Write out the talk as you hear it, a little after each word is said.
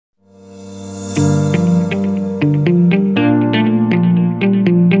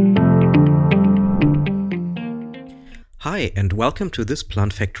Hi, and welcome to this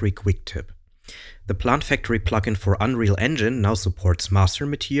PlantFactory quick tip. The PlantFactory plugin for Unreal Engine now supports master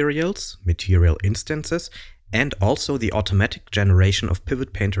materials, material instances, and also the automatic generation of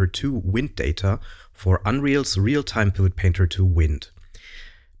Pivot Painter 2 wind data for Unreal's real-time Pivot Painter 2 wind.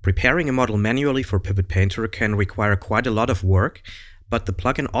 Preparing a model manually for Pivot Painter can require quite a lot of work, but the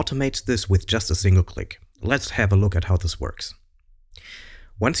plugin automates this with just a single click. Let's have a look at how this works.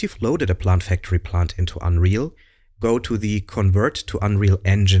 Once you've loaded a PlantFactory plant into Unreal, go to the Convert to Unreal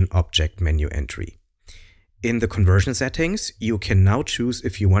Engine object menu entry. In the conversion settings, you can now choose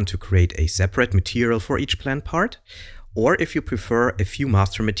if you want to create a separate material for each plant part, or if you prefer a few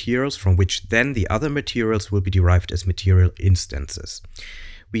master materials from which then the other materials will be derived as material instances.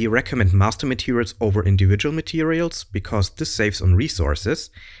 We recommend master materials over individual materials because this saves on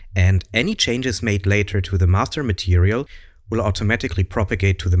resources, and any changes made later to the master material will automatically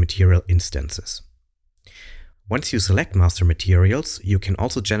propagate to the material instances. Once you select master materials, you can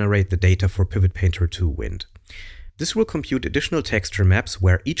also generate the data for Pivot Painter 2 Wind. This will compute additional texture maps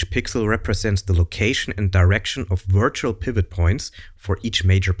where each pixel represents the location and direction of virtual pivot points for each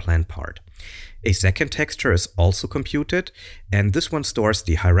major plant part. A second texture is also computed, and this one stores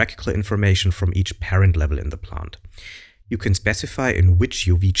the hierarchical information from each parent level in the plant. You can specify in which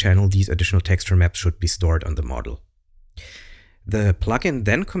UV channel these additional texture maps should be stored on the model. The plugin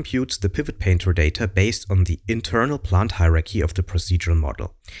then computes the Pivot Painter data based on the internal plant hierarchy of the procedural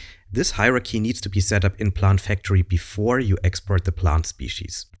model. This hierarchy needs to be set up in PlantFactory before you export the plant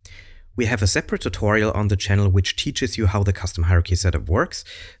species. We have a separate tutorial on the channel which teaches you how the custom hierarchy setup works,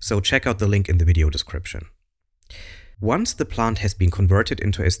 so check out the link in the video description. Once the plant has been converted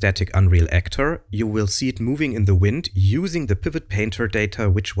into a static Unreal actor, you will see it moving in the wind using the Pivot Painter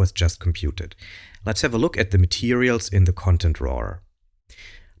data which was just computed. Let's have a look at the materials in the content drawer.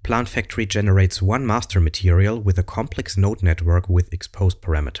 PlantFactory generates one master material with a complex node network with exposed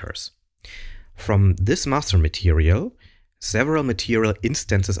parameters. From this master material, several material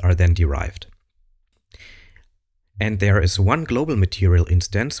instances are then derived. And there is one global material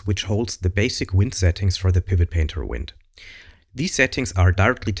instance which holds the basic wind settings for the Pivot Painter wind. These settings are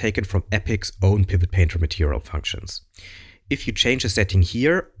directly taken from Epic's own Pivot Painter material functions. If you change a setting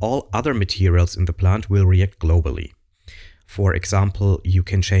here, all other materials in the plant will react globally. For example, you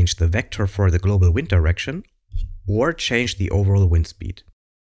can change the vector for the global wind direction or change the overall wind speed.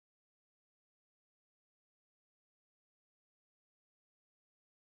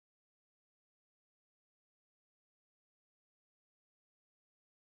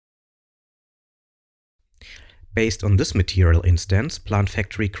 Based on this material instance,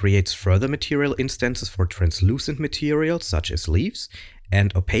 PlantFactory creates further material instances for translucent materials such as leaves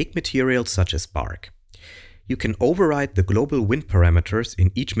and opaque materials such as bark. You can override the global wind parameters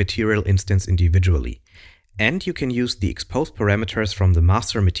in each material instance individually, and you can use the exposed parameters from the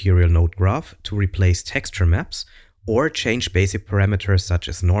master material node graph to replace texture maps or change basic parameters such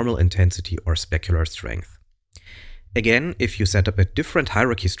as normal intensity or specular strength. Again, if you set up a different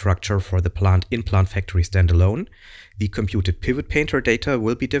hierarchy structure for the plant in PlantFactory standalone, the computed Pivot Painter data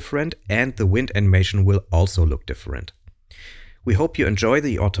will be different and the wind animation will also look different. We hope you enjoy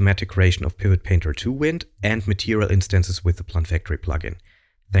the automatic creation of Pivot Painter 2 Wind and material instances with the PlantFactory plugin.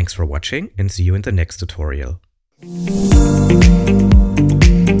 Thanks for watching and see you in the next tutorial.